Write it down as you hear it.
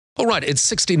All right, it's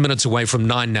 16 minutes away from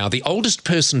 9 now. The oldest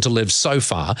person to live so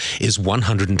far is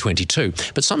 122.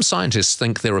 But some scientists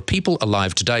think there are people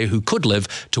alive today who could live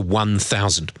to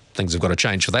 1,000. Things have got to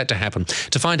change for that to happen.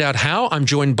 To find out how, I'm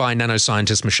joined by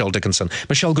nanoscientist Michelle Dickinson.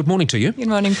 Michelle, good morning to you. Good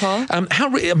morning, Paul.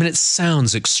 It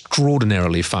sounds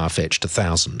extraordinarily far-fetched,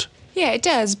 1,000. Yeah, it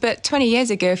does. But 20 years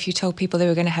ago, if you told people they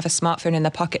were going to have a smartphone in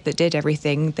their pocket that did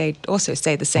everything, they'd also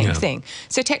say the same thing.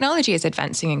 So technology is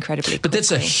advancing incredibly quickly. But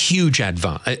that's a huge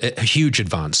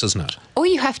advance, isn't it? All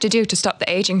you have to do to stop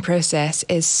the aging process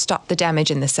is stop the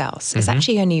damage in the cells. It's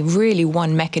actually only really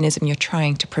one mechanism you're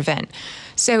trying to prevent.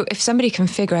 So if somebody can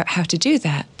figure out how to do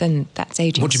that, then that's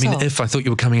aging. What do you mean if? I thought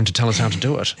you were coming in to tell us how to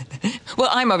do it. Well,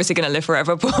 I'm obviously going to live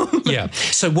forever, Paul. Yeah.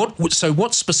 So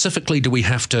what specifically do we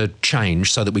have to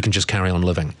change so that we can just carry on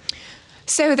living?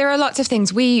 So there are lots of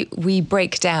things. We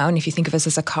break down, if you think of us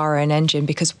as a car or an engine,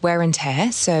 because wear and tear.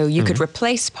 So you could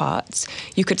replace parts,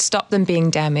 you could stop them being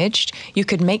damaged, you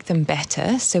could make them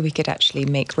better. So we could actually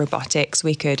make robotics,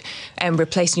 we could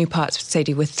replace new parts, say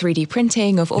with 3D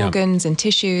printing of organs and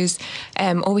tissues,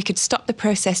 or we could stop the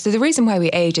process. So the reason why we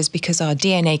age is because our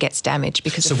DNA gets damaged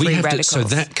because of free radicals. So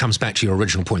that comes back to your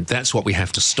original point. That's what we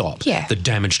have to stop, the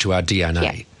damage to our DNA.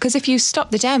 Yeah, because if you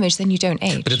stop the damage, then you don't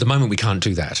age. But at the moment, we can't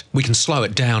do that. We can slow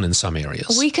it down in some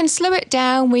areas. We can slow it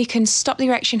down. We can stop the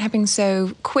reaction happening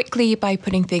so quickly by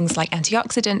putting things like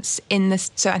antioxidants in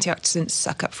this. So antioxidants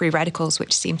suck up free radicals,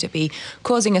 which seem to be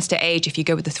causing us to age if you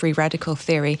go with the free radical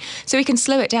theory. So we can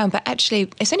slow it down, but actually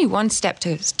it's only one step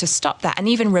to stop that and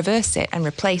even reverse it and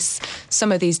replace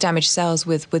some of these damaged cells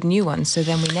with new ones, so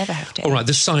then we never have to age. All right,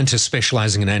 this scientist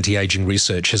specialising in anti-aging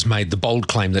research has made the bold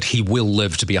claim that he will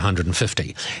live to be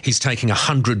 150. He's taking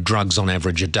 100 drugs on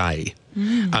average a day.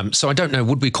 So I don't know,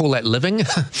 would we call that living?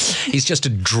 He's just a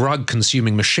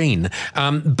drug-consuming machine.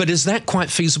 But is that quite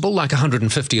feasible? Like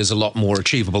 150 is a lot more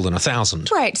achievable than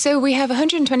 1,000. Right, so we have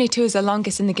 122 as the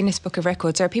longest in the Guinness Book of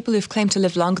Records. There are people who've claimed to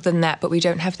live longer than that, but we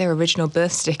don't have their original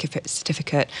birth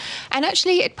certificate. And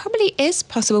actually, it probably is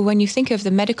possible when you think of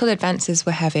the medical advances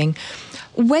we're having.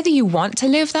 Whether you want to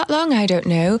live that long, I don't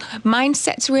know.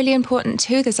 Mindset's really important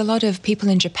too. There's a lot of people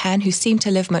in Japan who seem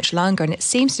to live much longer, and it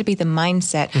seems to be the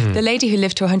mindset. The lady who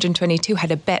lived to 122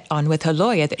 had a bet on with her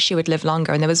lawyer that she would live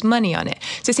longer, and there was money on it.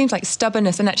 So it seems like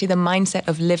stubbornness and actually the mindset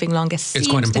of living longer seems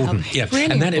it's quite important. To help. Really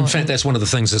and that, important. in fact, that's one of the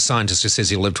things the scientist who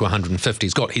says he'll live to 150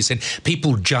 has got. He said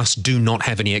people just do not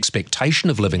have any expectation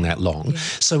of living that long.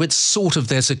 So it's sort of,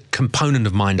 there's a component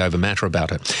of mind over matter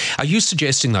about it. Are you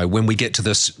suggesting, though, when we get to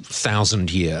this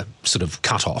 1,000-year sort of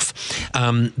cut-off,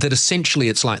 that essentially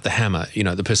it's like the hammer? You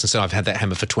know, the person said, I've had that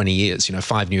hammer for 20 years,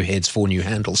 5 new heads, 4 new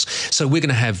handles. So we're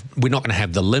not going to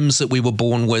have the limbs that we were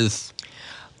born with.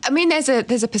 I mean, there's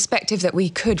a perspective that we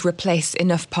could replace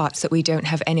enough parts that we don't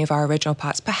have any of our original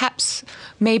parts. Perhaps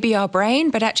maybe our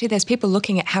brain, but actually there's people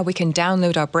looking at how we can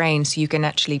download our brain so you can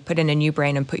actually put in a new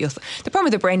brain and put your... The problem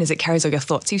with the brain is it carries all your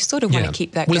thoughts. You sort of want to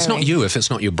keep that going. Well, it's not you if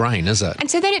it's not your brain, is it? And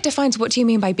so then it defines what do you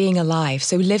mean by being alive.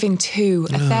 So living to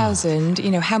 1,000,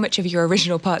 how much of your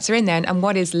original parts are in there, and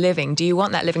what is living? Do you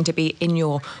want that living to be in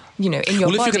your... in your body? Well,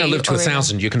 if you're going to live to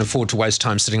 1,000, you can afford to waste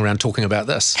time sitting around talking about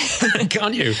this,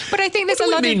 can't you? But I think there's what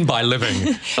a lot do you mean by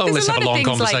living? Oh, let's have a long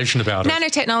conversation about it.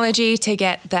 Nanotechnology to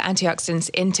get the antioxidants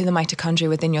into the mitochondria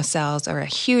within your cells are a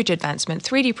huge advancement.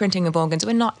 3D printing of organs,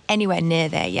 we're not anywhere near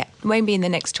there yet. Won't be in the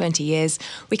next 20 years.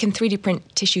 We can 3D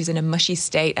print tissues in a mushy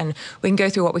state, and we can go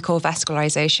through what we call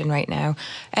vascularization right now.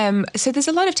 So there's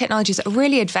a lot of technologies that are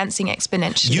really advancing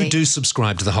exponentially. You do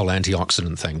subscribe to the whole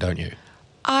antioxidant thing, don't you?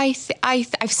 I've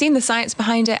seen the science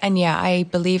behind it, and I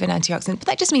believe in antioxidants, but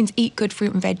that just means eat good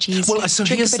fruit and veggies. Well, so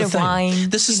drink here's a bit the of thing. wine.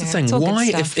 This is the thing.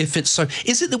 Why, if it's so,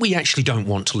 is it that we actually don't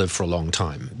want to live for a long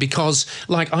time? Because,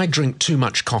 like, I drink too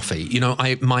much coffee.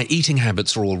 My eating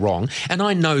habits are all wrong, and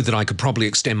I know that I could probably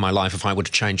extend my life if I were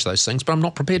to change those things, but I'm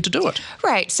not prepared to do it.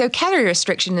 Right. So calorie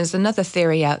restriction is another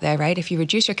theory out there, right? If you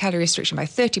reduce your calorie restriction by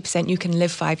 30%, you can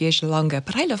live 5 years longer.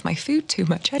 But I love my food too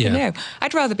much. I don't know.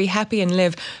 I'd rather be happy and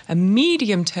live a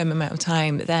medium-term amount of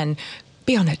time than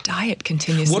be on a diet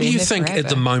continuously. What do you think at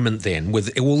the moment then,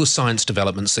 with all the science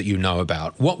developments that you know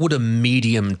about, what would a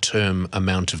medium-term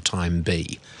amount of time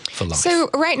be for life? So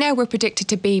right now we're predicted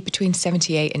to be between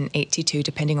 78 and 82,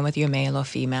 depending on whether you're male or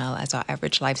female, as our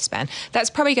average lifespan.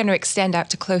 That's probably going to extend out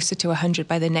to closer to 100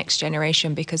 by the next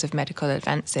generation because of medical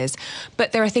advances.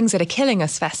 But there are things that are killing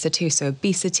us faster too, so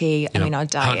obesity, our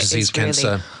diet heart disease, is really...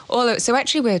 cancer. So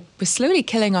actually we're slowly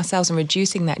killing ourselves and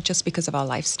reducing that just because of our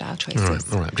lifestyle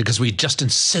choices. All right, because we just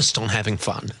insist on having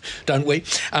fun, don't we?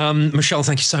 Michelle,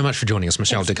 thank you so much for joining us.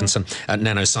 Michelle Dickinson,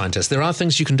 nanoscientist. There are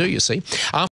things you can do, you see.